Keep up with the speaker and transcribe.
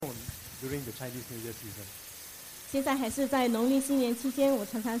during the Chinese New Year season. 现在还是在农历新年期间，我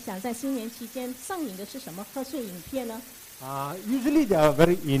常常想在新年期间上映的是什么贺岁影片呢？ Usually they are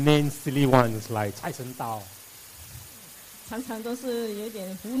very inane, silly ones like 财神到。常常都是有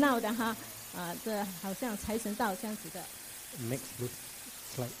点胡闹的哈，这好像财神到这样子的。Next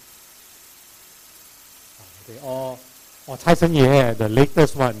slide. Okay, or 财神爷 the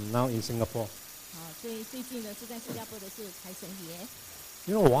latest one now in Singapore. 最近的是在新加坡的是财神爷。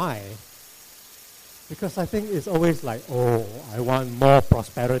You know why? Because I think it's always like, oh, I want more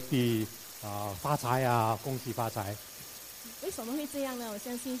prosperity, 发财啊，恭喜发财。为什么会这样呢？我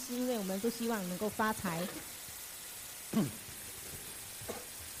相信是因为我们都希望能够发财。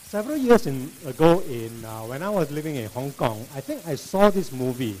Several years ago, when I was living in Hong Kong, I think I saw this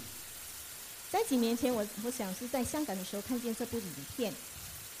movie. 在几年前，我想是在香港的时候看见这部影片。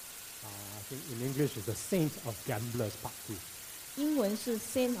I think in English it's The Saint of Gamblers Part 2. 英文是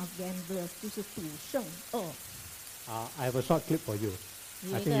Saint of Gamblers， 就是赌圣2。I have a short clip for you.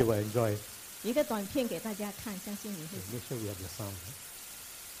 I think you will enjoy. 一个短片给大家看，相信你会。Make sure we have the sound.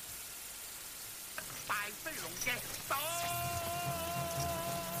 大飛龍嘅到，升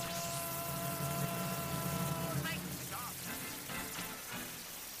咗。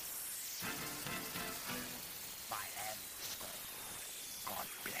My land is gone. God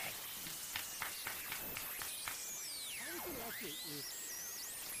bless. How would you like it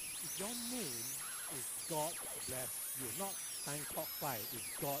if your name is God bless you, not Bangkok Five, is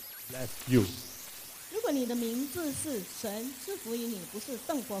God bless you? 如果你的名字是神赐福于你，不是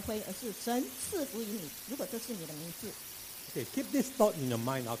邓国辉，而是神赐福于你。如果这是你的名字 Okay, keep this thought in your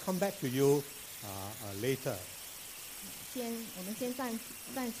mind. I'll come back to you later. 我们先暂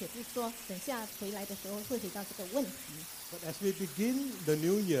且不说，等下回来的时候会回到这个问题。But as we begin the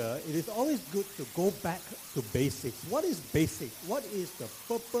new year, it is always good to go back to basics. What is basic? What is the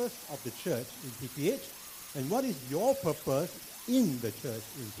purpose of the church in PPH? And what is your purpose in the church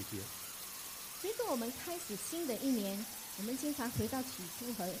in PPH? 随着我们开始新的一年，我们经常回到起初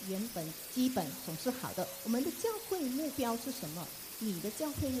和原本基本总是好的。我们的教会目标是什么？你的教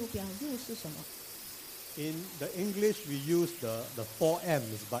会目标又是什么？ In the English, we use the 4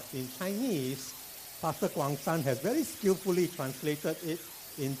 M's, but in Chinese, Pastor Guang San has very skillfully translated it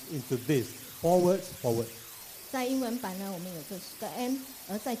into this: forward. 在英文版呢，我们有这10个 M，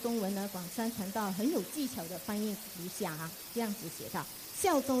 而在中文呢，广山传道很有技巧的翻译如下这样子写道：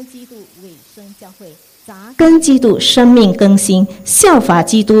效忠基督，委身教会，扎根基督，生命更新，效法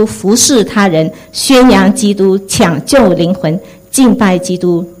基督，服侍他人，宣扬基督，抢救灵魂，敬拜基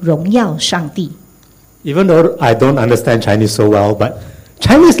督，荣耀上帝。Even though I don't understand Chinese so well, but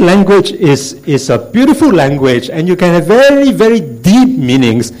Chinese language is a beautiful language, and you can have very, very deep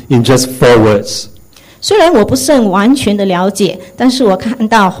meanings in just 4 words. 虽然我不是很完全的了解，但是我看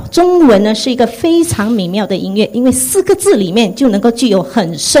到中文呢是一个非常美妙的音乐，因为4个字里面就能够具有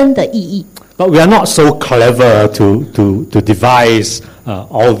很深的意义。But we are not so clever to devise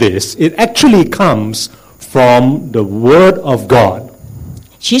all this. It actually comes from the Word of God.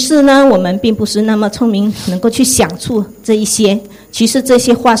 其实呢，我们并不是那么聪明，能够去想出这一些。其实这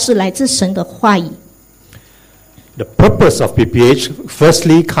些话是来自神的话语。The purpose of PPH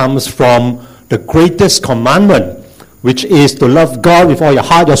firstly comes from the greatest commandment, which is to love God with all your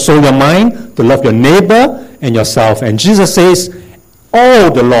heart, your soul, your mind, to love your neighbor and yourself. And Jesus says,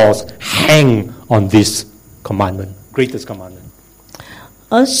 all the laws hang on this commandment, greatest commandment.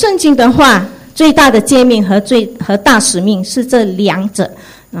 而圣经的话，最大的诫命和大使命是这2者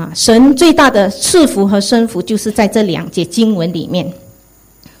神最大的赐福和生福就是在这2节经文里面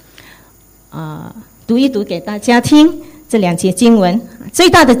读一读给大家听。这2节经文最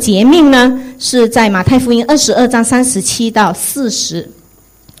大的诫命呢，是在马太福音22章37到40。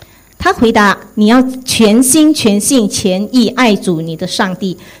他回答：你要全心全性全意爱主你的上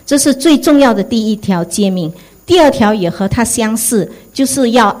帝，这是最重要的第1条诫命。第2条也和它相似，就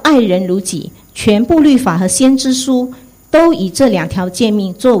是要爱人如己。全部律法和先知书都以这2条诫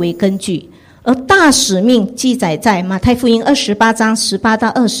命作为根据。而大使命记载在马太福音28章18到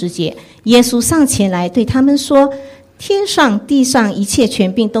20节，耶稣上前来对他们说：天上地上一切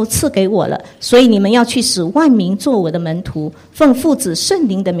权柄都赐给我了，所以你们要去使万民做我的门徒，奉父子圣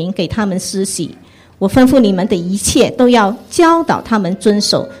灵的名给他们施洗。我吩咐你们的一切都要教导他们遵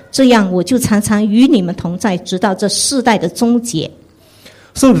守，这样我就常常与你们同在，直到这世代的终结。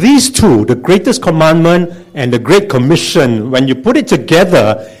So these two, the greatest commandment and the Great Commission, when you put it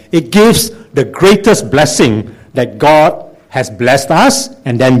together, it gives the greatest blessing that God has blessed us,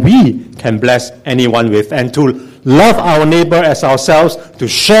 and then we can bless anyone with. And to love our neighbor as ourselves, to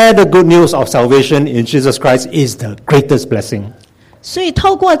share the good news of salvation in Jesus Christ is the greatest blessing. 所以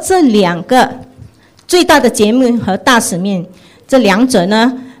透过这两个最大的节目和大使命，这两者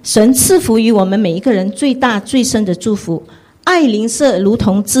呢，神赐福于我们每一个人最大最深的祝福，爱邻舍如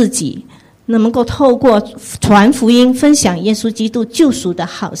同自己，能够透过传福音分享耶稣基督救赎的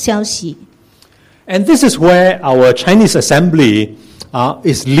好消息。 And this is where our Chinese assembly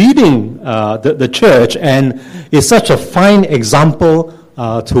is leading the church, and is such a fine example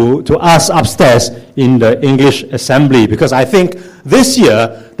to us upstairs in the English assembly, because I think this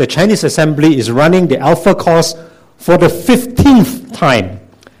year the Chinese assembly is running the Alpha course for the 15th time.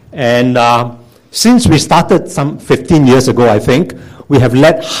 And since we started some 15 years ago, I think, we have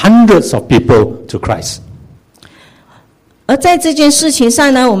led hundreds of people to Christ. 而在这件事情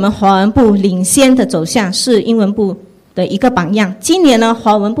上呢，我们华文部领先的走向是英文部的一个榜样。今年呢，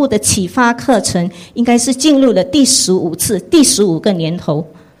华文部的启发课程应该是进入了第15次、第15个年头，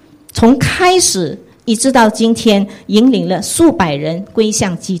从开始一直到今天，引领了数百人归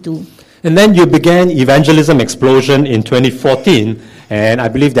向基督。 And then you began Evangelism Explosion in 2014, and I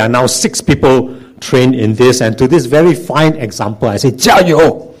believe there are now 6 people trained in this. And to this very fine example, I say, 加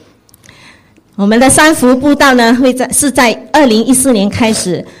油! 我们的三福布道呢，是在2014年开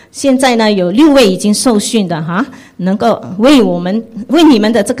始，现在呢有6位已经受训的哈，能够为你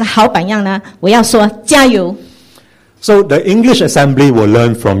们的这个好榜样呢，我要说加油。 So the English Assembly will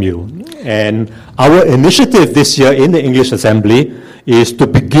learn from you. And our initiative this year in the English Assembly is to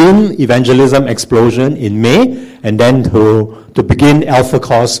begin Evangelism Explosion in May, and then to begin Alpha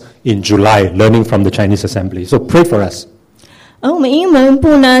course in July, learning from the Chinese Assembly. So pray for us. 而我们英文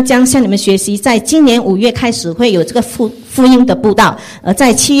部呢，将向你们学习，在今年5月开始会有这个福音的布道，而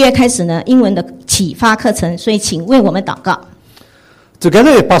在7月开始呢，英文的启发课程，所以请为我们祷告。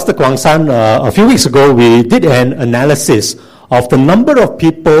 Together with Pastor Guang San, a few weeks ago, we did an analysis of the number of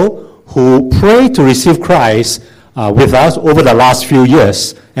people who prayed to receive Christ with us over the last few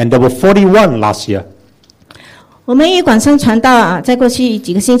years, and there were 41 last year. 我们与广山传道啊，在过去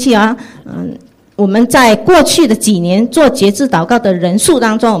几个星期啊，我们在过去的几年做节制祷告的人数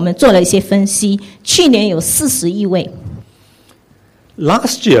当中，我们做了一些分析。去年有41位。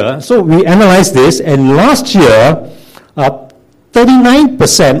Last year, so we analyzed this, and last year,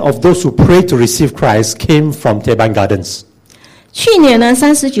 39% of those who prayed to receive Christ came from Teban Gardens. 去年呢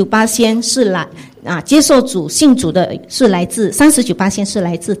，39%是接受主信主的是来自39%是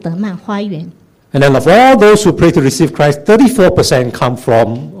来自德曼花园。 And then of all those who pray to receive Christ, 34% come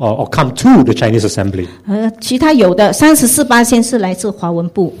from or come to the Chinese Assembly. 其他有的34%是来自华文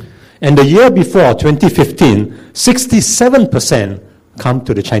部。 And the year before, 2015, 67% come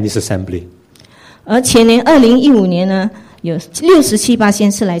to the Chinese Assembly. 而前年2015年呢，有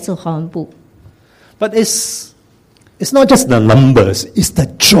67%是来自华文部。 But it's not just the numbers, it's the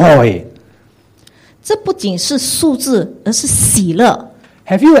joy. 这不仅是数字，而是喜乐。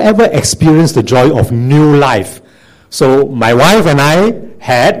 Have you ever experienced the joy of new life? So my wife and I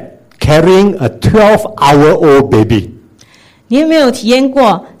had carrying a 12-hour-old baby. 你有没有体验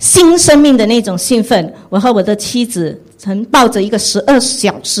过新生命的那种兴奋？我和我的妻子曾抱着一个12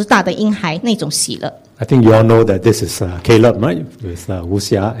小时大的婴孩，那种喜乐。 I think you all know that this is Caleb, right? With Wu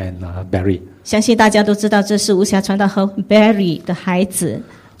Xia and Barry. 相信大家都知道，这是吴霞传道和 Barry 的孩子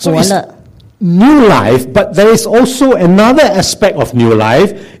伯乐。 New life, but there is also another aspect of new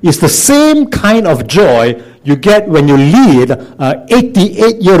life. It's the same kind of joy you get when you lead an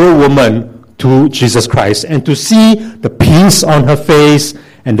 88-year-old woman to Jesus Christ, and to see the peace on her face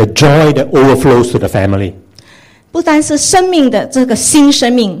and the joy that overflows to the family. 不单是生命的这个新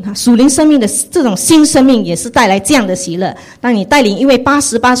生命，属灵生命的这种新生命，也是带来这样的喜乐。当你带领一位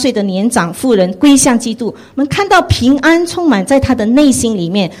88岁的年长妇人归向基督，我们看到平安充满在她的内心里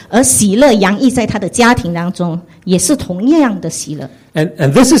面，而喜乐洋溢在她的家庭当中，也是同样的喜乐。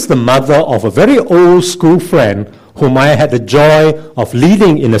And this is the mother of a very old school friend whom I had the joy of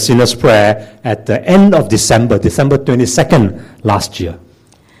leading in a sinner's prayer at the end of December 22nd last year.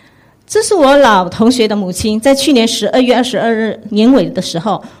 这是我老同学的母亲，在去年12月22日年尾的时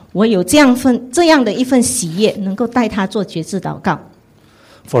候，我有这样的一份喜悦，能够带她做决志祷告。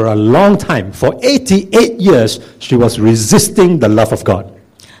For a long time, for 88 years, she was resisting the love of God.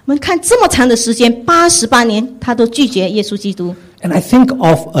 我们看这么长的时间，88年，她都拒绝耶稣基督。 And I think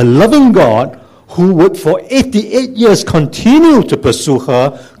of a loving God who would for 88 years continue to pursue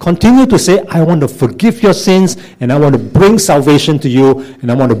her, continue to say, I want to forgive your sins, and I want to bring salvation to you,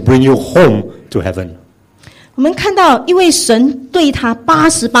 and I want to bring you home to heaven. 我们看到一位神对他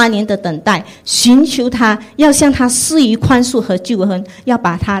88年的等待，寻求他，要向他施予宽恕和救恩，要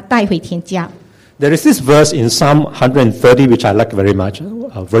把他带回天家。 There is this verse in Psalm 130 which I like very much.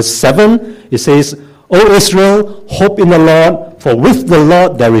 Verse 7, it says, O Israel, hope in the Lord, for with the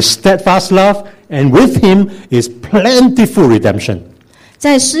Lord there is steadfast love, and with him is plentiful redemption.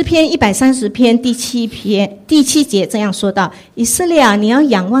 在诗篇130篇第7节这样说道：以色列啊，你要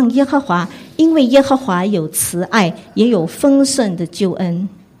仰望耶和华，因为耶和华有慈爱，也有丰盛的救恩。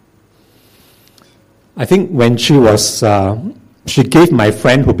 I think when she gave my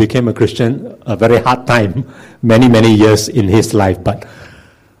friend who became a Christian a very hard time many years in his life,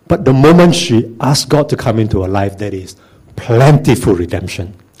 but the moment she asked God to come into her life, there is plentiful redemption.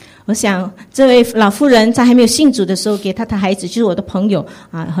 我想这位老妇人在还没有信主的时候，给她的孩子就是我的朋友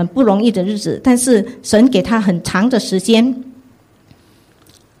啊，很不容易的日子，但是神给她很长的时间。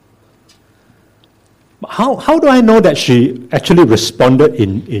 How do I know that she actually responded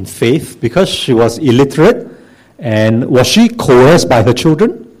in faith? Because she was illiterate, and was she coerced by her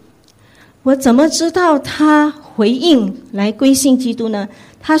children? 我怎么知道她回应来归信基督呢？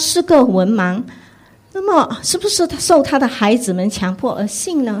她是个文盲，那么是不是受她的孩子们强迫而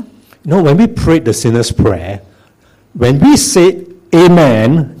信呢？ You know, when we prayed the sinner's prayer, when we said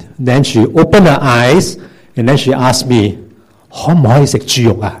Amen, then she opened her eyes, and then she asked me, 可唔可以食豬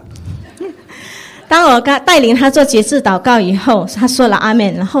肉啊？ 当我带领他做节制祷告以后，他说了阿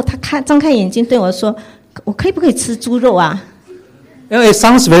们，然后他张开眼睛对我说：“我可以不可以吃猪肉啊？” You know, it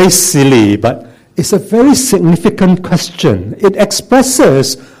sounds very silly, but it's a very significant question. It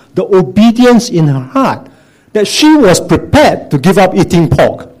expresses the obedience in her heart, that she was prepared to give up eating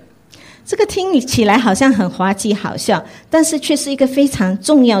pork. 这个听起来好像很滑稽好笑，但是却是一个非常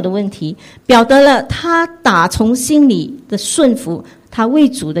重要的问题，表达了他打从心里的顺服，他为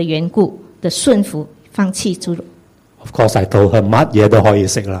主的缘故的顺服，放弃猪肉。 Of course, I told her, 乜嘢都可以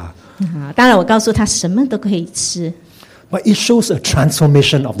食啦。当然我告訴他什麼都可以吃， But it shows a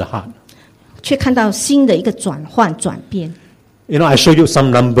transformation of the heart. 卻看到新的一個轉換轉變。 You know, I showed you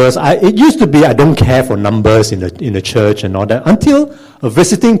some numbers. It used to be I don't care for numbers in the church and all that until a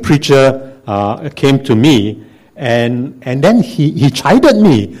visiting preacher came to me and then he chided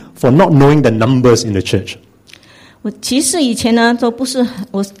me for not knowing the numbers in the church. 我其實以前呢都不是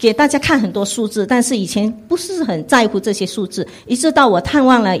我給大家看很多數字，但是以前不是很在乎這些數字，一直到我探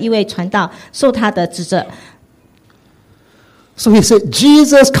望了一位傳道，受他的指責。 So he said,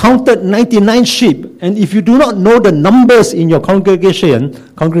 Jesus counted 99 sheep, and if you do not know the numbers in your congregation,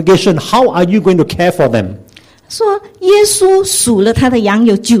 how are you going to care for them? 說耶穌數了他的羊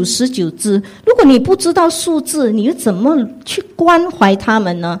有99隻，如果你不知道數字，你又怎麼去關懷他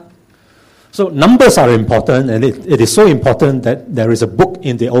們呢？ So numbers are important, and it is so important that there is a book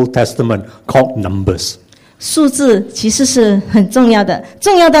in the Old Testament called Numbers. 數字其實是很重要的，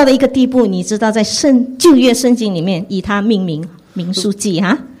重要到的一個地步，你知道在舊約聖經裡面以它命名民數記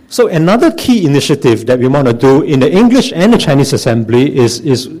哈。 So another key initiative that we want to do in the English and the Chinese assembly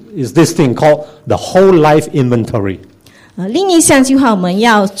is this thing called the whole life inventory. 另一項計劃我們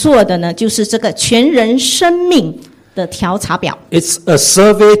要做的呢，就是這個全人生命的調查表。 It's a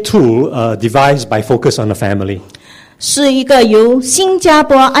survey tool devised by Focus on the Family. 是一個由新加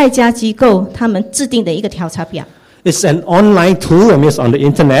坡愛家機構他們制定的一個調查表。 It's an online tool, I mean, it's on the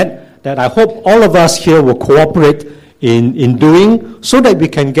internet, that I hope all of us here will cooperate in doing so that we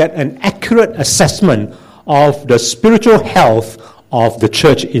can get an accurate assessment of the spiritual health of the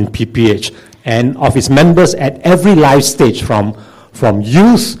church in PPH and of its members at every life stage from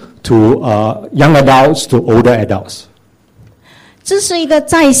youth to young adults to older adults. 这是一个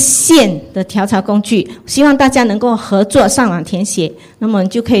在线的调查工具，希望大家能够合作上网填写，那么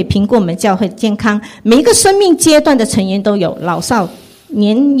就可以评估我们教会健康。每一个生命阶段的成员都有，老少、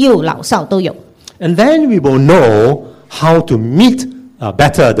年幼、老少都有。 And then we will know how to meet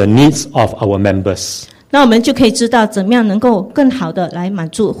better the needs of our members. 那我们就可以知道怎么样能够更好的来满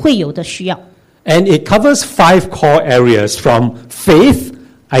足会友的需要。 And it covers 5 core areas from faith,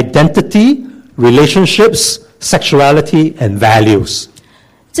 identity, relationships, sexuality, and values.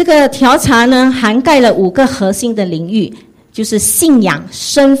 这个调查呢，涵蓋了5個核心的領域，就是信仰、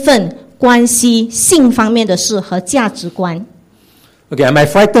身份、關係、性方面的事和價值觀。 Okay, I might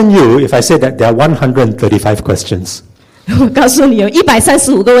frighten you if I say that there are 135 questions. 我告訴你有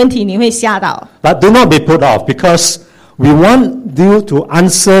135個問題，你會嚇到。 But do not be put off because we want you to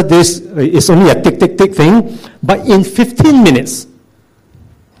answer this. It's only a tick, tick, tick thing, but in 15 minutes.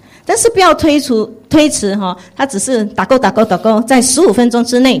 但是不要推遲哈，它只是打勾，在15分鐘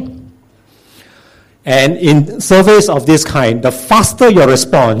之內。 And in surveys of this kind, the faster your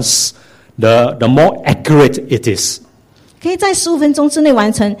response, the more accurate it is. 可以在15分鐘之內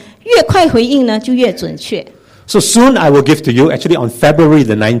完成，越快回應呢，就越準確。 So soon I will give to you, actually on February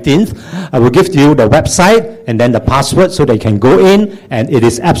the 19th, I will give to you the website and then the password so that you can go in and it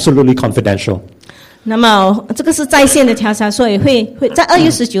is absolutely confidential. 那么这个是在线的调查，所以会在2月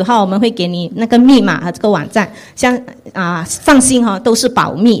19号我们会给你那个密码和这个网站，放心哈，都是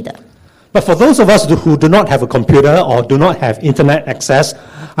保密的。But for those of us who do not have a computer or do not have internet access,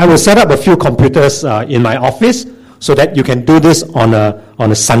 I will set up a few computers in my office so that you can do this on a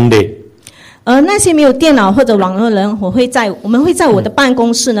Sunday. 而那些没有电脑或者网络的人，我们会在我的办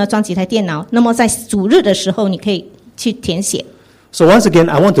公室呢装几台电脑，那么在主日的时候你可以去填写。So once again,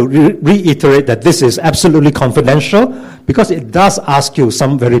 I want to reiterate that this is absolutely confidential because it does ask you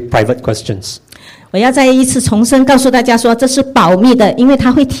some very private questions. 我要再一次重申告诉大家说，这是保密的，因为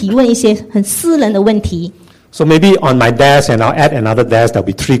他会提问一些很私人的问题。So maybe on my desk, and I'll add another desk, there'll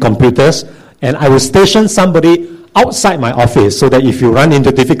be 3 computers, and I will station somebody outside my office so that if you run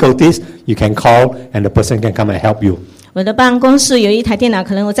into difficulties, you can call and the person can come and help you. 我的办公室有一台电脑，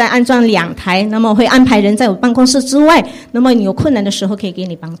可能我再安装2台，那么我会安排人在我办公室之外，那么你有困难的时候可以给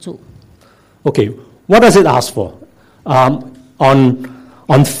你帮助。Okay, what does it ask for?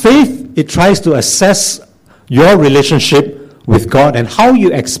 On faith, it tries to assess your relationship with God and how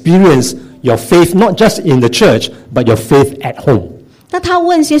you experience your faith, not just in the church, but your faith at home. 那他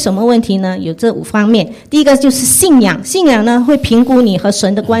问些什么问题呢？有这5方面。第一个就是信仰，信仰呢会评估你和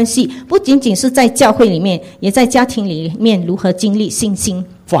神的关系，不仅仅是在教会里面，也在家庭里面如何经历信心。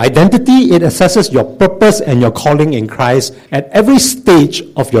For identity, it assesses your purpose and your calling in Christ at every stage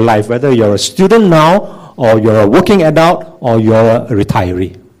of your life, whether you're a student now, or you're a working adult, or you're a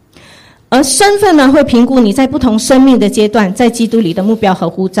retiree. 而身份呢，会评估你在不同生命的阶段，在基督里的目标和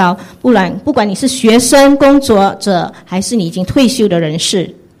呼召。不管你是学生、工作者，还是你已经退休的人士。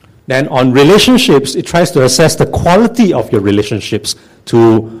Then on relationships, it tries to assess the quality of your relationships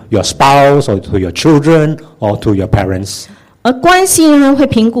to your spouse, or to your children, or to your parents. 而关系呢，会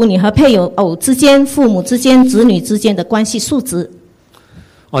评估你和配偶之间、父母之间、子女之间的关系素质。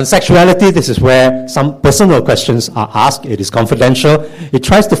On sexuality, this is where some personal questions are asked. It is confidential. It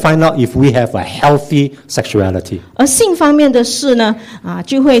tries to find out if we have a healthy sexuality. 而性方面的事呢，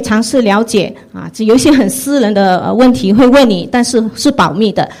就会尝试了解有一些很私人的问题会问你，但是是保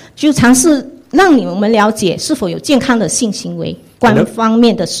密的，就尝试让我们了解是否有健康的性行为关方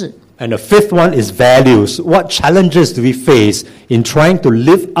面的事。And the 5th one is values. What challenges do we face in trying to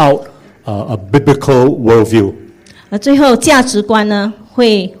live out a biblical worldview? 而最后价值观呢，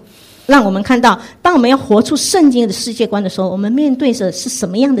会让我们看到，当我们要活出圣经的世界观的时候，我们面对的是什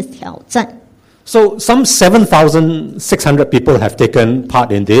么样的挑战。So some 7,600 people have taken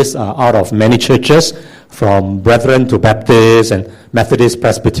part in this out of many churches, from Brethren to Baptist and Methodist,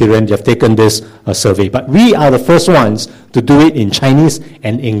 Presbyterian. They have taken this survey. But we are the first ones to do it in Chinese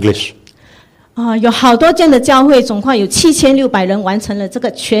and English. 有好多间的教会，总共有7600人完成了这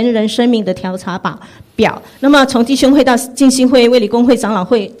个全人生命的调查表。那么从弟兄会到浸信会、卫理公会、长老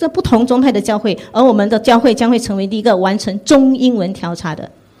会，这不同宗派的教会，而我们的教会将会成为第一个完成中英文调查的。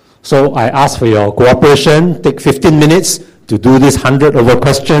So I ask for your cooperation. Take 15 minutes to do these 100 over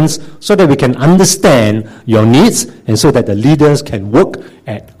questions so that we can understand your needs and so that the leaders can work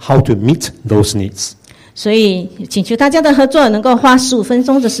at how to meet those needs. 所以请求大家的合作，能够花15分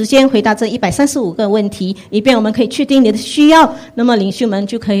钟的时间回答这135个问题，以便我们可以确定你的需要，那么领袖们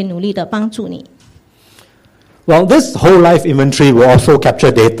就可以努力的帮助你。Well, this whole life inventory will also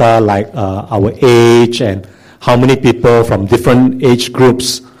capture data like our age and how many people from different age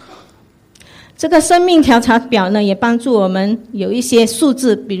groups. 这个生命调查表呢，也帮助我们有一些数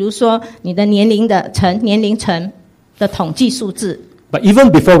字，比如说你的年龄层的统计数字。But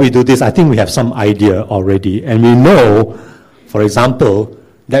even before we do this, I think we have some idea already. And we know, for example,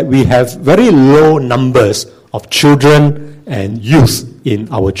 that we have very low numbers of children and youth in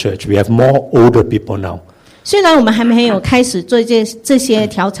our church. We have more older people now. 虽然我们还没有开始做这些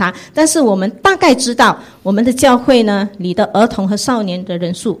调查，但是我们大概知道，我们的教会呢里的儿童和少年的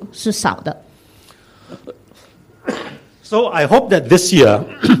人数是少的。So I hope that this year,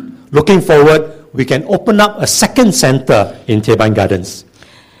 looking forward, we can open up a second center in Teban Gardens.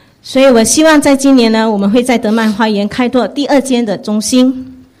 所以我希望在今年呢，我们会在德曼花园开拓第2间的中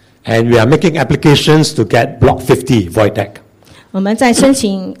心。And we are making applications to get Block 50 Void Deck. 我们在申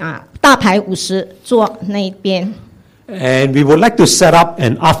请大排50座那边。And we would like to set up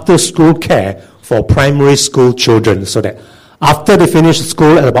an after-school care for primary school children so that after they finish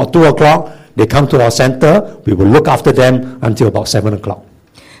school at about 2 o'clock, they come to our center. We will look after them until about 7 o'clock.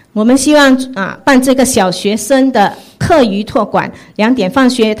 我们希望办这个小学生的课余托管，2点放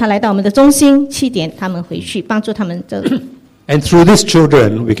学，他来到我们的中心，7点他们回去，帮助他们的。And through these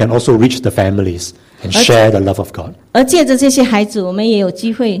children, we can also reach the families and share the love of God. 而借着这些孩子，我们也有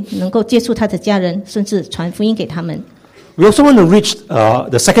机会能够接触他的家人，甚至传福音给他们。we also want to reach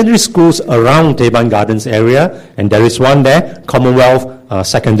the secondary schools around Teban Gardens area, and there is one there, Commonwealth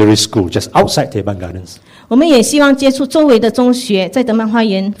Secondary School, just outside Teban Gardens. 我们也希望接触周围的中学，在德曼花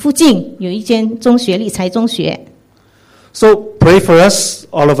园附近有一间中学，理财中学。So pray for us,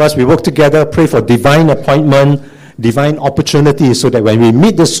 all of us. We work together. Pray for divine appointment, divine opportunities, so that when we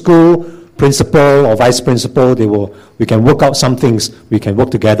meet the school principal or vice principal, we can work out some things. We can work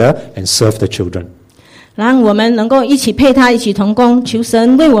together and serve the children. 让我们能够一起配他，一起同工，求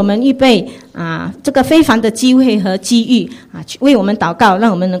神为我们预备这个非凡的机会和机遇为我们祷告，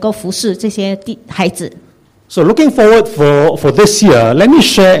让我们能够服侍这些孩子。So looking forward for this year, let me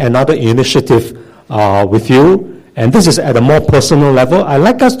share another initiative with you. And this is at a more personal level. I'd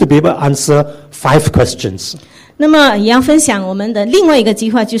like us to be able to answer 5 questions. 那么也要分享我们的另外一个计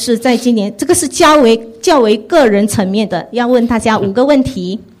划，就是在今年，这个是较为个人层面的，要问大家5个问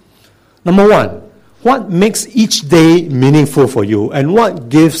题。Number 1, what makes each day meaningful for you, and what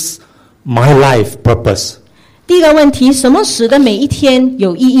gives my life purpose? 第一个问题，什么使得每一天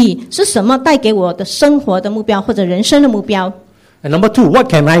有意义？是什么带给我的生活的目标或者人生的目标？ And number 2, what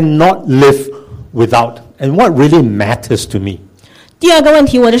can I not live without, and what really matters to me? 第二个问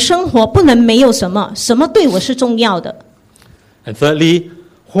题，我的生活不能没有什么，什么对我是重要的？ And thirdly,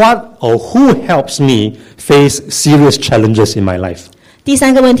 what or who helps me face serious challenges in my life? 第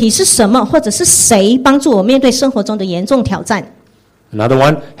三个问题是什么或者是谁帮助我面对生活中的严重挑战？ Another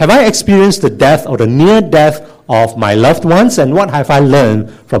one, have I experienced the death or the near death of my loved ones, and what have I learned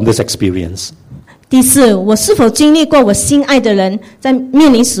from this experience? 第四，我是否经历过我心爱的人在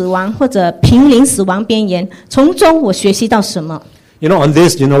面临死亡或者濒临死亡边缘，从中我学习到什么？ You know, on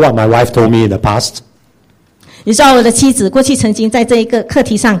this, you know what my wife told me in the past? 你知道我的妻子过去曾经在这一个课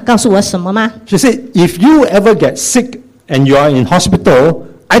题上告诉我什么吗？ She said, if you ever get sick and you are in hospital,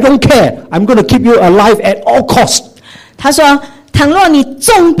 I don't care. I'm going to keep you alive at all costs. 她说，倘若你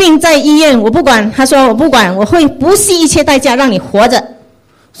重病在医院，我不管。她说我不管，我会不惜一切代价让你活着。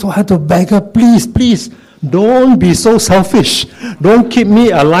 So I had to beg her, please, please, don't be so selfish. Don't keep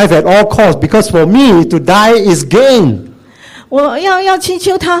me alive at all costs, because for me to die is gain. 我要祈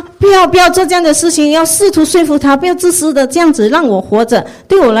求他不要做这样的事情，要试图说服他不要自私的这样子让我活着。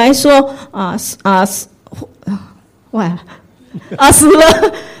对我来说死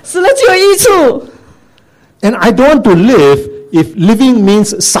了就有益处。 And I don't want to live if living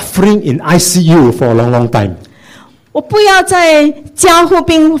means suffering in ICU for a long, long time. 我不要在加护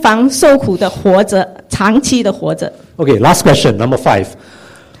病房受苦的活着，长期的活着。 Okay, last question, number 5.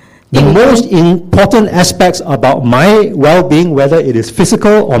 The most important aspects about my well-being, whether it is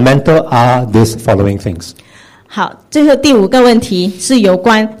physical or mental, are these following things. 好，最后第5个问题是有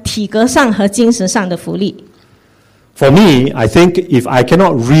关体格上和精神上的福利。 For me, I think if I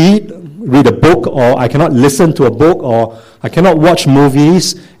cannot read a book, or I cannot listen to a book, or I cannot watch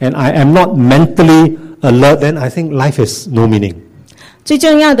movies, and I am not mentally alert, then I think life is no meaning. 最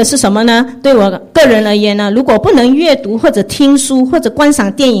重要的是什么呢？对我个人而言呢，如果不能阅读或者听书或者观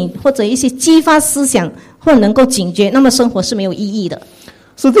赏电影或者一些激发思想或能够警觉，那么生活是没有意义的。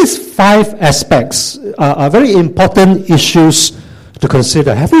 So these 5 aspects are very important issues to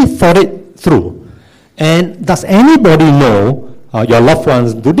consider. Have you thought it through? And does anybody know, your loved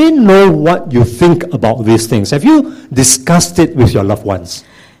ones, do they know what you think about these things? Have you discussed it with your loved ones?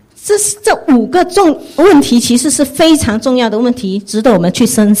 这5个问题其实是非常重要的问题，值得我们去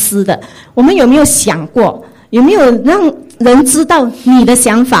深思的。我们有没有想过？有没有让人知道你的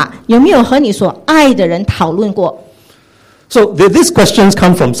想法？有没有和你所爱的人讨论过？ So these questions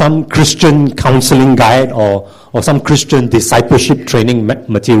come from some Christian counseling guide or some Christian discipleship training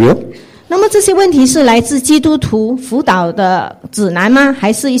material. 那么这些问题是来自基督徒辅导的指南吗？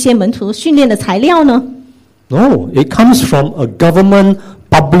还是一些门徒训练的材料呢？ No, it comes from a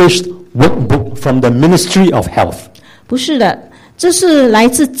government-published workbook from the Ministry of Health. 不是的，这是来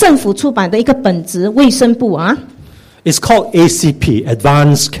自政府出版的一个本子，卫生部啊， It's called ACP,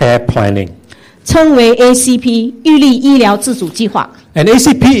 Advanced Care Planning. 称为 ACP 预立医疗自主计划。 And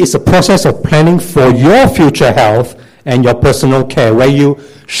ACP is a process of planning for your future health and your personal care, where you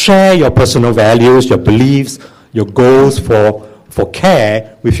share your personal values, your beliefs, your goals for care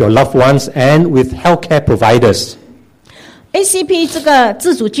with your loved ones and with healthcare providers. ACP 这个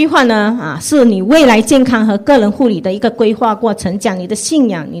自主计划呢，是你未来健康和个人护理的一个规划过程，讲你的信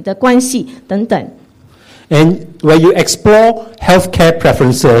仰、你的关系等等。 And where you explore healthcare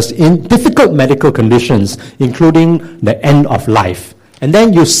preferences in difficult medical conditions, including the end of life. And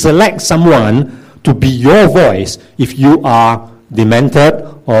then you select someone to be your voice if you are demented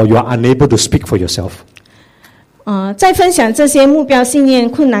or you are unable to speak for yourself. 在分享这些目标、信念、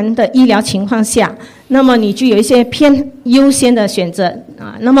困难的医疗情况下，那么你就有一些偏优先的选择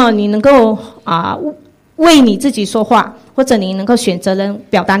啊，那么你能够为你自己说话，或者你能够选择人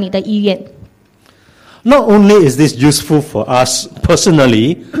表达你的意愿。Not only is this useful for us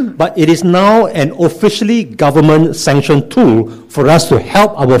personally, but it is now an officially government-sanctioned tool for us to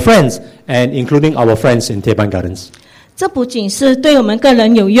help our friends, and including our friends in Teban Gardens. 这不仅是对我们个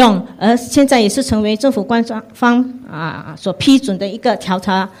人有用，而现在也是成为政府官方所批准的一个调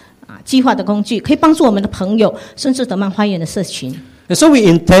查计划的工具，可以帮助我们的朋友，甚至德曼花园的社群。And so we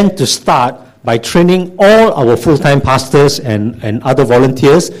intend to start by training all our full-time pastors and other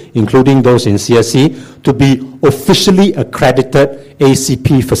volunteers, including those in CSC, to be officially accredited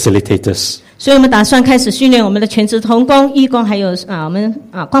ACP facilitators. 所以我们打算开始训练我们的全职同工、义工，还有我们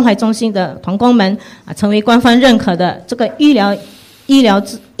关怀中心的同工们成为官方认可的这个预立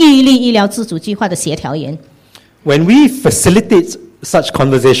医疗自主计划的协调员。When we facilitate such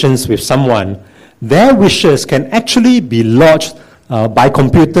conversations with someone, their wishes can actually be lodged by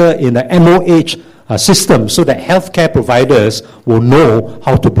computer in the MOH system, so that healthcare providers will know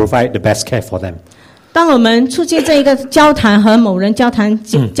how to provide the best care for them. 当我们促进这一个交谈和某人交谈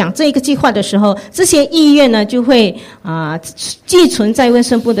讲这一个计划的时候，这些意愿呢就会寄存在卫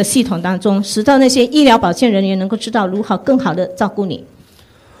生部的系统当中，使到那些医疗保健人员能够知道如何更好的照顾你。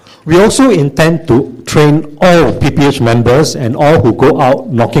We also intend to train all PPH members and all who go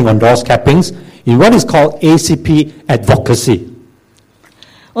out knocking on doors cappings in what is called ACP advocacy.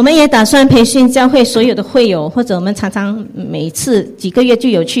 我们也打算培训教会所有的会友，或者我们常常每次几个月就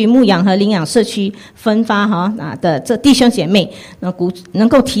有去牧养和领养社区分发的这弟兄姐妹，能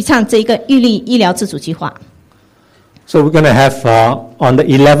够提倡这一个预立医疗自主计划。So we're going to have on the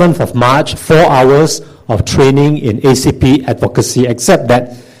 11th of March 4 hours of training in ACP advocacy, except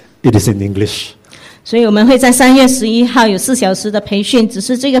that it is in English. 所以我们会在3月11号有4小时的培训，只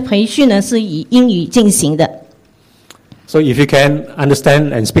是这个培训呢是以英语进行的。So if you can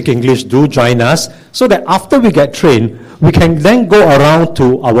understand and speak English, do join us, so that after we get trained, we can then go around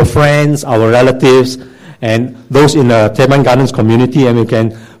to our friends, our relatives, and those in the Teban Gardens community, and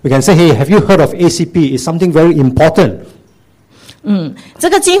we can say, hey, have you heard of ACP? It's something very important. 这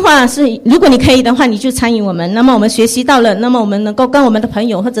个计划是，如果你可以的话，你就参与我们。那么我们学习到了，那么我们能够跟我们的朋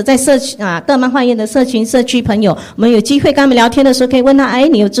友，或者在德曼花园的社区朋友，我们有机会跟他们聊天的时候，可以问他，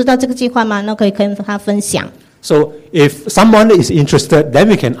你有知道这个计划吗？那可以跟他分享。So if someone is interested, then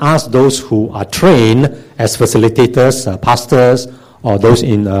we can ask those who are trained as facilitators, pastors, or those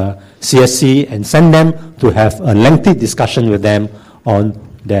in CSC, and send them to have a lengthy discussion with them on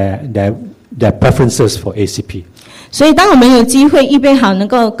their preferences for ACP. 所以当我们有机会预备好能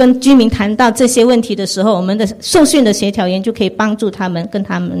够跟居民谈到这些问题的时候，我们的受训的协调员就可以帮助他们，跟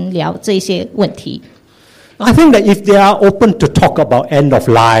他们聊这些问题。I think that if they are open to talk about end of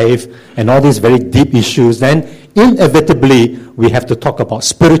life and all these very deep issues, then inevitably we have to talk about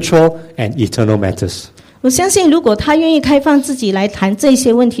spiritual and eternal matters. 我相信如果他愿意开放自己来谈这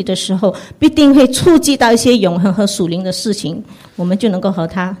些问题的时候，必定会触及到一些永恒和属灵的事情，我们就能够和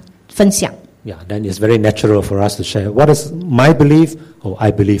他分享。Yeah, then it's very natural for us to share what is my belief, or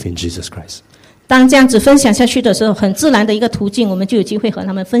I believe in Jesus Christ. 当这样子分享下去的时候，很自然的一个途径，我们就有机会和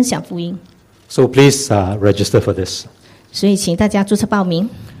他们分享福音。So please register for this. 所以请大家注册报名。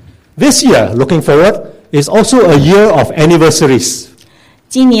This year, looking forward, is also a year of anniversaries.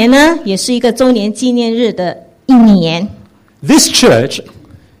 今年呢，也是一个周年纪念日的一年。This church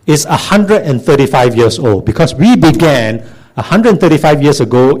is 135 years old because we began 135 years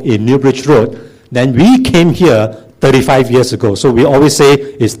ago in Newbridge Road. Then we came here 35 years ago. So we always say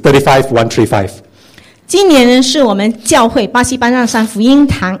it's 35135. 今年呢是我们教会巴西班让山福音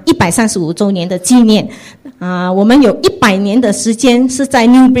堂135周年的纪念。我们有100年的时间是在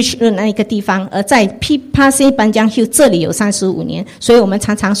Newbridge Road 那一个地方，而在 巴西班江 Hill 这里有35年，所以我们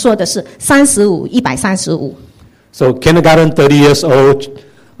常常说的是135。So kindergarten 30 years old.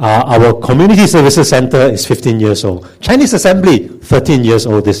 Our community services center is 15 years old. Chinese Assembly 13 years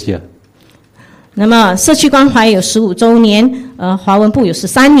old this year. 那么社区关怀有15周年，华文部有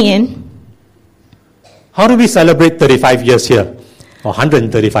13年。How do we celebrate 35 years here, or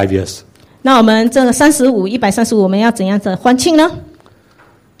 135 years? 那我们这个135，我们要怎样的欢庆呢？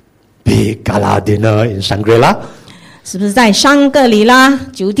 Big gala dinner in Shangri-La. 是不是在香格里拉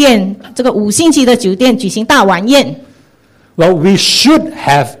酒店这个5星级的酒店举行大晚宴？ Well, we should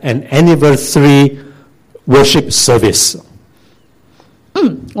have an anniversary worship service.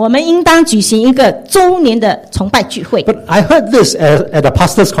 我们应当举行一个周年的崇拜聚会。 But I heard this at a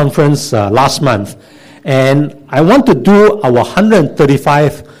pastors' conference last month, and I want to do our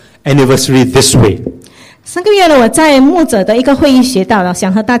 135th anniversary this way. 3个月了，我在牧者的一个会议学到了，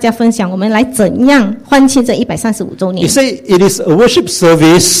想和大家分享，我们来怎样欢庆这135周年。 He said it is a worship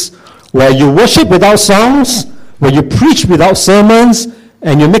service where you worship without songs, where you preach without sermons,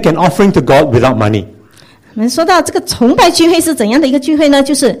 and you make an offering to God without money. 我们说到这个崇拜聚会是怎样的一个聚会呢？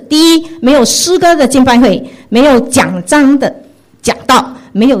就是第一，没有诗歌的敬拜会，没有讲章的讲道，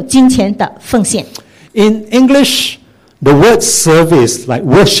没有金钱的奉献。 In English, the word service, like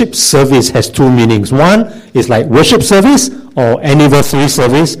worship service, has two meanings. One is like worship service or anniversary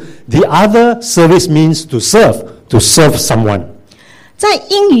service. The other service means to serve someone. 在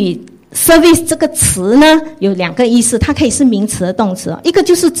英语 service 这个词呢，有2个意思，它可以是名词和动词。一个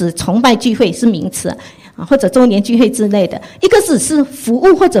就是指崇拜聚会是名词啊，或者周年聚会之类的；一个只是服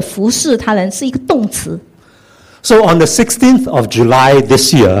务或者服侍他人是一个动词。 So on the 16th of July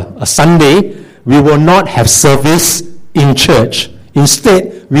this year, a Sunday, we will not have service in church.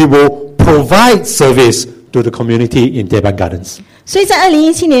 Instead, we will provide service to the community in Teban Gardens. 所以在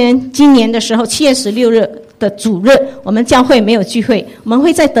2017年今年的时候，7月16日的主日，我们教会没有聚会，我们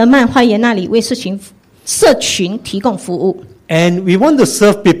会在德曼花园那里为社群提供服务。 And we want to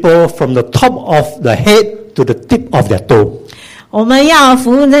serve people from the top of the head to the tip of their toe. 我们要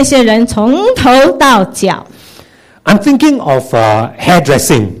服务那些人从头到脚。 I'm thinking of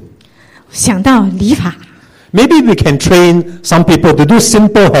hairdressing. 想到理发， Maybe we can train some people to do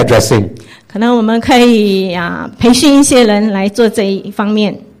simple hairdressing. 可能我们可以培训一些人来做这一方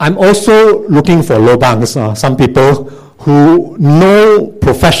面。 I'm also looking for lobangs, some people who know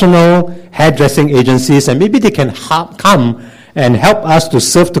professional hairdressing agencies, and maybe they can come and help us to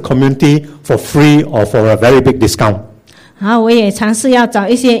serve the community for free or for a very big discount. 然后我也尝试要找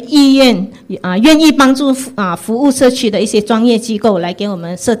一些意愿愿意帮助服务社区的一些专业机构来给我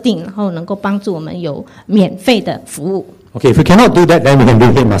们设定，然后能够帮助我们有免费的服务。 Okay, if we cannot do that, then we can do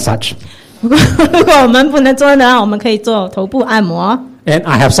head massage. 如果我们不能做呢，我们可以做头部按摩。 And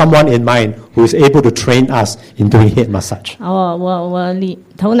I have someone in mind who is able to train us in doing head massage. 我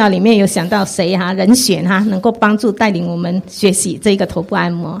头脑里面有想到谁人选能够帮助带领我们学习这个头部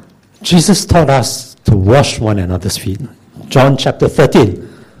按摩。 Jesus taught us to wash one another's feet. John chapter 13,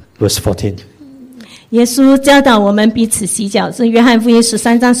 verse 14. 耶稣教导我们彼此洗脚，是约翰福音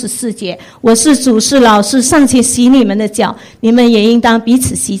13章14节。我是主，是老师，尚且洗你们的脚，你们也应当彼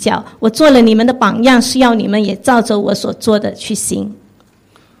此洗脚。我做了你们的榜样，是要你们也照着我所做的去行。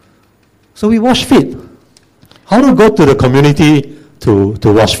 So we wash feet. How to go to the community to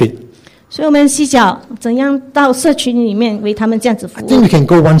wash feet? 所以我们洗脚，怎样到社群里面为他们这样子服 I think 务？ we can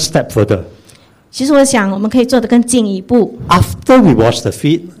go one step further. 其实我想，我们可以做得更进一步。 After we wash the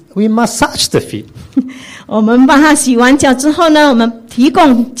feet, we massage the feet. 我们帮他洗完脚之后呢，我们提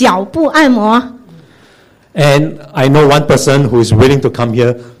供脚部按摩。 And I know one person who is willing to come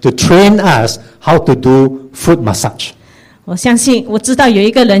here to train us how to do foot massage. 我相信，我知道有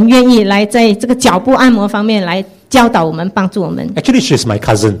一个人愿意来在这个脚部按摩方面来教导我们，帮助我们。 Actually, she's my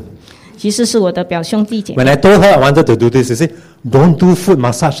cousin. 其实是我的表兄弟姐妹。 When I told her I wanted to do this, she said, "Don't do foot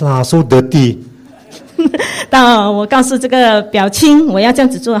massage lah, so dirty." 到我告诉这个表亲我要这样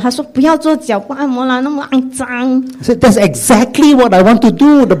子做，他说不要做脚部按摩啦，那么肮脏。 I said, "That's exactly what I want to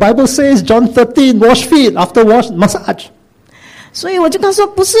do. The Bible says, John 13, wash feet after wash massage." 所以我就告诉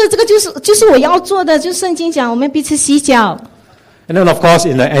不是这个就是我要做的，就是圣经讲我们彼此洗脚。 And then, of course,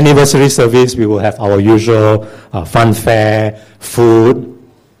 in the anniversary service, we will have our usual funfair, food.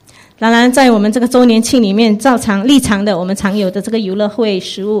 当然，在我们这个周年庆里面，立场的我们常有的这个游乐会、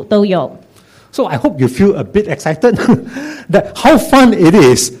食物都有。 So I hope you feel a bit excited that how fun it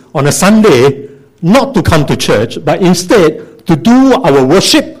is on a Sunday not to come to church, but instead to do our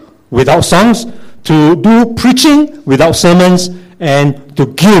worship without songs, to do preaching without sermons, and to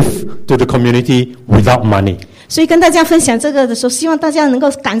give to the community without money. 所以跟大家分享这个的时候，希望大家能够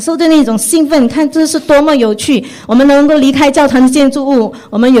感受到那种兴奋，看这是多么有趣。我们能够离开教堂的建筑物，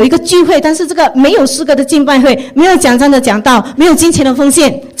我们有一个聚会，但是这个没有诗歌的敬拜会，没有讲章的讲道，没有金钱的奉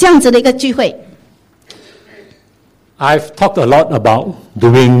献，这样子的一个聚会。 I've talked a lot about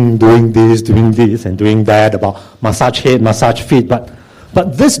doing this, and doing that, about massage head, massage feet,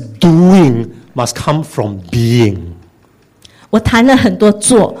 but this doing must come from being. 我谈了很多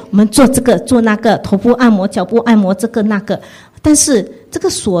做，我们做这个做那个，头部按摩、脚部按摩，这个那个，但是这个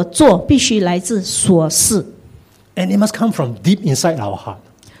所做必须来自所事。 And it must come from deep inside our heart.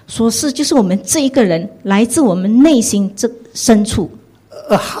 所事就是我们这一个人来自我们内心这深处。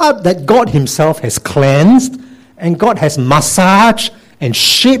 A heart that God himself has cleansed and God has massaged and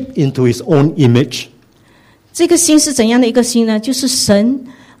shaped into his own image. 这个心是怎样的一个心呢？就是神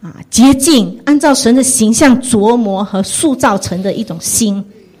洁净，按照神的形象琢磨和塑造成的一种心。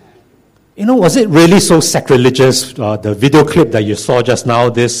Was it really so sacrilegious? The video clip that you saw just now,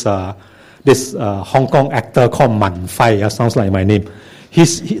 this Hong Kong actor called Man Fai, sounds like my name. He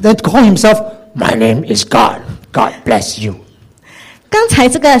then called himself, "My name is God. God bless you." 刚才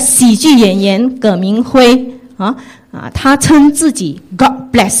这个喜剧演员葛明辉他称自己 God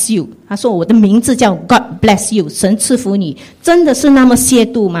bless you， 他说我的名字叫 God bless you， 神赐福你，真的是那么亵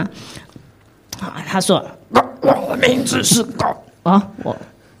渎吗？他说我的名字是 God， 我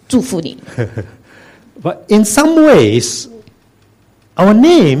祝福你。But in some ways, our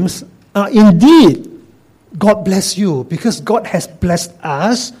names are indeed God bless you, because God has blessed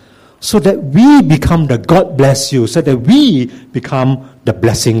us so that we become the God bless you, so that we become the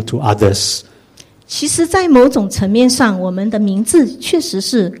blessing to others. 其实在某种层面上，我们的名字确实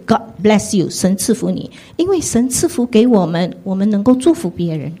是 God bless you， 神赐福你，因为神赐福给我们，我们能够祝福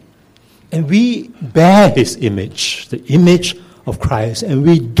别人。And we bear His image, the image of Christ, and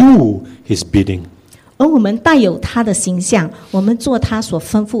we do His bidding. 而我们带有他的形象，我们做他所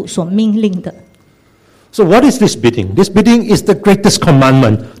吩咐、所命令的。So what is this bidding? This bidding is the greatest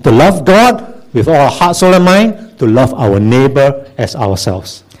commandment, to love God with all our heart, soul, and mind, to love our neighbor as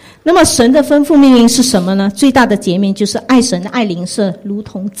ourselves. 那么神的吩咐命令是什么呢？最大的诫命就是爱神、爱邻舍，如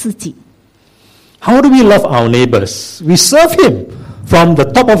同自己。How do we love our neighbors? We serve Him from the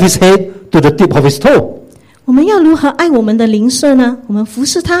top of His head to the tip of His toe. 我们要如何爱我们的邻舍呢？我们服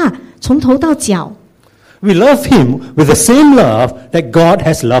侍他，从头到脚。We love Him with the same love that God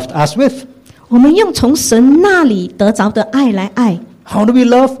has loved us with. 我们用从神那里得着的爱来爱。How do we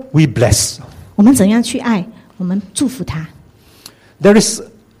love? We bless. 我们怎样去爱？我们祝福他。There is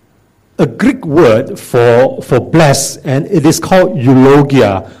a Greek word for bless, and it is called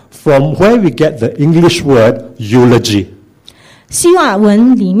eulogia, from where we get the English word eulogy. 希腊雅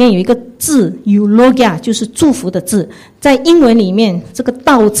文里面有一个字 eulogia， 就是祝福的字，在英文里面这个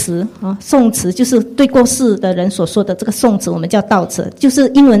悼词颂词，就是对过世的人所说的这个颂词，我们叫悼词，就是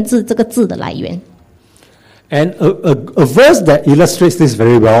英文字这个字的来源。And a verse that illustrates this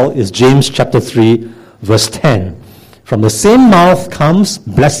very well is James chapter 3, verse 10. From the same mouth comes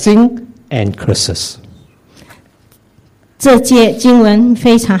blessing and curses. 这节经文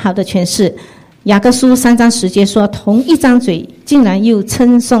非常好的诠释。雅各书3章10节说，同一张嘴竟然又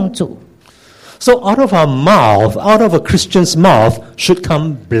称颂主。So out of our mouth, out of a Christian's mouth, should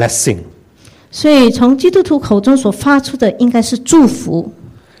come blessing. 所以从基督徒口中所发出的应该是祝福。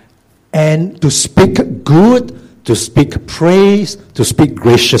And to speak good, to speak praise, to speak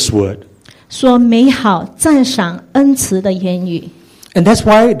gracious word. 说美好、赞赏、恩慈的言语。And that's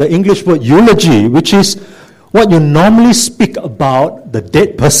why the English word eulogy, which is what you normally speak about the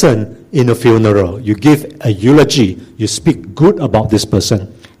dead person in a funeral. You give a eulogy, you speak good about this person.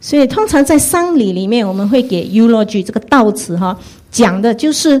 所以通常在丧礼里面，我们会给 eulogy 这个悼词讲的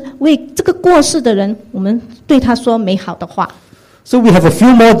就是为这个过世的人，我们对他说美好的话。So we have a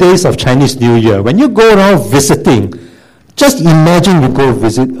few more days of Chinese New Year. When you go around visiting, just imagine you go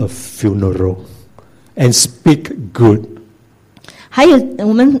visit a funeral and speak good. 还有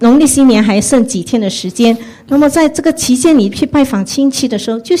我们农历新年还剩几天的时间，那么在这个期间你去拜访亲戚的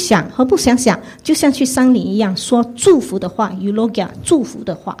时候，就想何不想想，就像去丧礼一样，说祝福的话 eulogia 祝福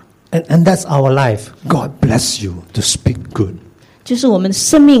的话。And that's our life. God bless you to speak good. 就是我们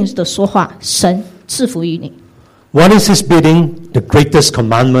生命的说话，神赐福于你。What is His bidding? The greatest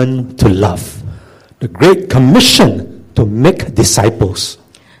commandment to love. The great commission to make disciples.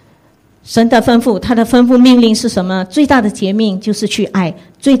 神的吩咐，他的吩咐命令是什么？最大的诫命就是去爱，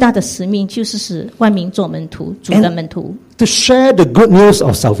最大的使命就是使万民做门徒，主的门徒。To share the good news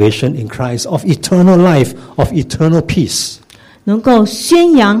of salvation in Christ, of eternal life, of eternal peace. 能够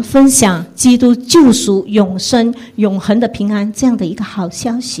宣扬、分享基督救赎、永生、永恒的平安这样的一个好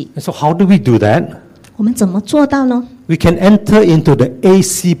消息。And so how do we do that? 我们怎么做到呢？ We can enter into the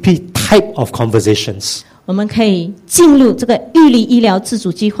ACP type of conversations. 我们可以进入这个预立医疗自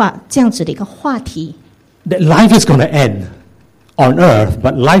主计划这样子的一个话题。That life is going to end on earth,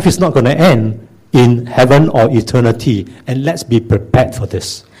 but life is not going to end in heaven or eternity. And let's be prepared for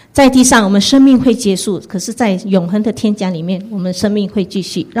this. 在地上我们生命会结束，可是在永恒的天家里面，我们生命会继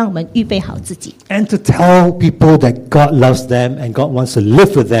续，让我们预备好自己。 And to tell people that God loves them and God wants to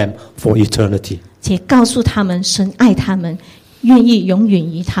live with them for eternity. 且告诉他们，神爱他们，愿意永远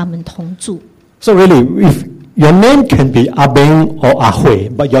与他们同住。So really, if your name can be Abeng or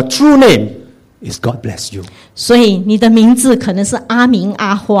Ahui, but your true name is God bless you. 所以你的名字可能是阿明、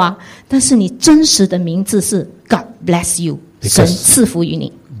阿花，但是你真实的名字是 God bless you， 神赐福于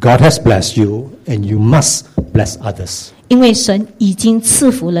你。God has blessed you, and you must bless others. 因为神已经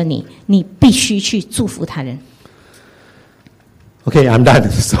赐福了你，你必须去祝福他人。Okay, I'm done.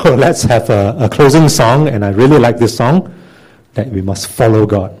 So let's have a closing song, and I really like this song, that we must follow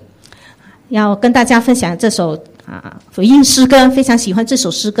God. 要跟大家分享这首福音诗歌，非常喜欢这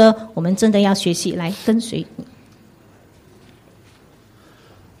首诗歌，我们真的要学习来跟随你。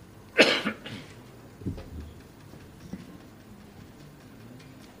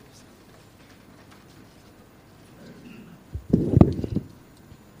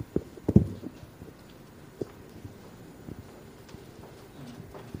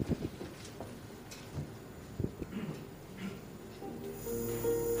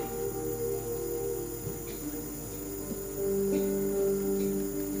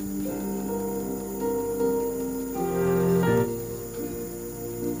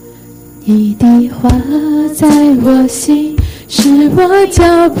你的话在我心，使我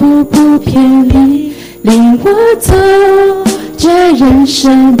脚步不偏离，领我走这人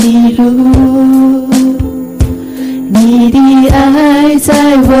生的路。你的爱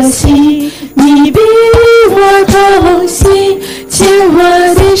在我心，你必与我同行，牵我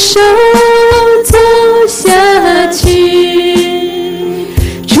的手走下去。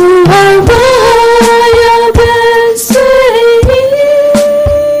主啊，我要跟随你，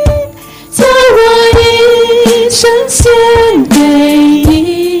将我一生献给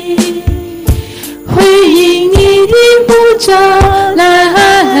你，回应你的呼召来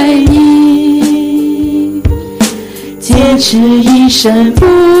应，坚持一生不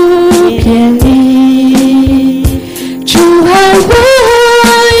偏离。主啊，我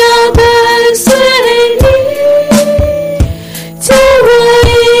要跟随你，将我一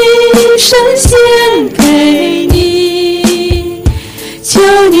生献给你，求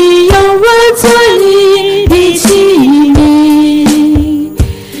你用我做你的器皿，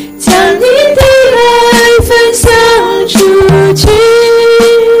将你的爱分享出去。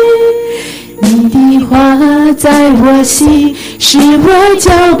你的话在我心，使我脚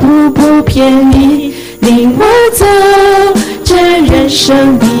步不偏离，领我走这人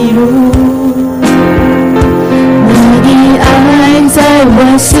生的路。你的爱在我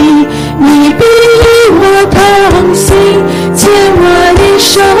心，你必与我同行，牵我的手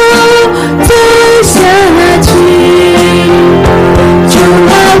走下去。主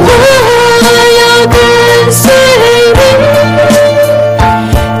啊，我要跟随你，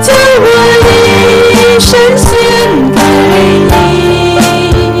将我一生献给你，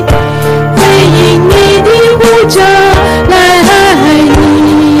回应你的呼召来应，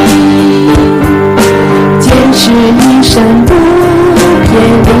坚持一生不偏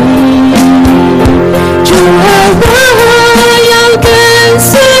离。主啊，我要跟随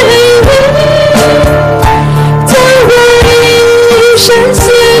你，将我一生献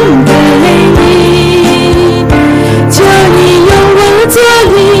给你，求你用我做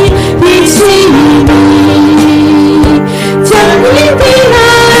你的器皿，将你的爱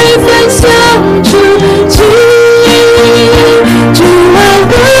分享出去。主啊，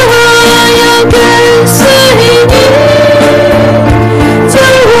我要跟随你，将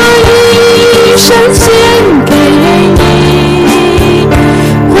我一生献给你，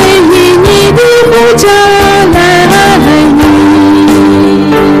回应你的呼召来应，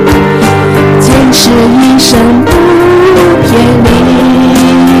坚持一生不偏离。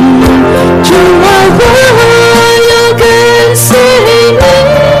主啊，我要跟随你，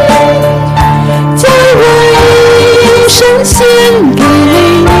将我一生献给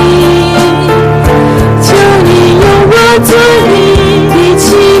你，求你用我做你的器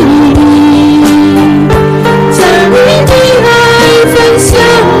皿，将你的爱分享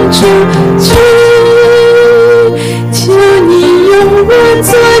出去。求你用我做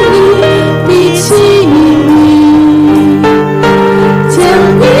你的器皿，将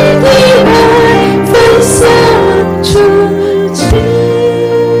你的爱分享出去。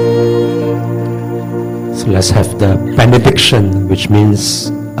 So let's have the benediction, which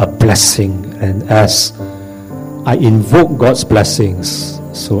means a blessing. And as I invoke God's blessings,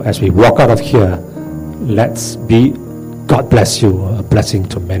 so as we walk out of here, let's be, God bless you, a blessing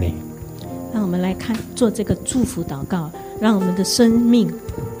to many. 让我们来做这个祝福祷告，让我们的生命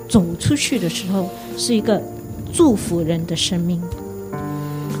走出去的时候是一个祝福人的生命。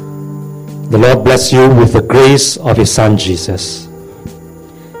 The Lord bless you with the grace of His Son Jesus.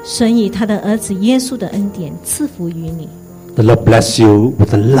 神以他的儿子耶稣的恩典赐福于你， The Lord bless you with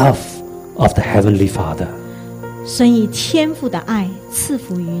the love of the Heavenly Father. 神以天父的爱赐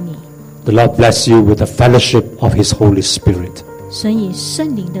福于你， The Lord bless you with the fellowship of His Holy Spirit. 神以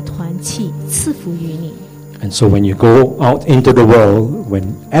圣灵的团契赐福于你。 And so when you go out into the world,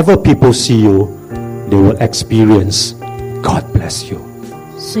 whenever people see you, they will experience God bless you.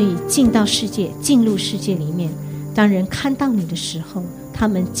 所以进入世界里面，当人看到你的时候，他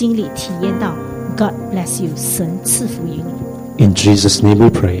们经历体验到 God bless you， 神赐福于你。 In Jesus' name we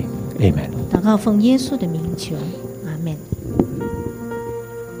pray. Amen. 祷告奉耶稣的名求。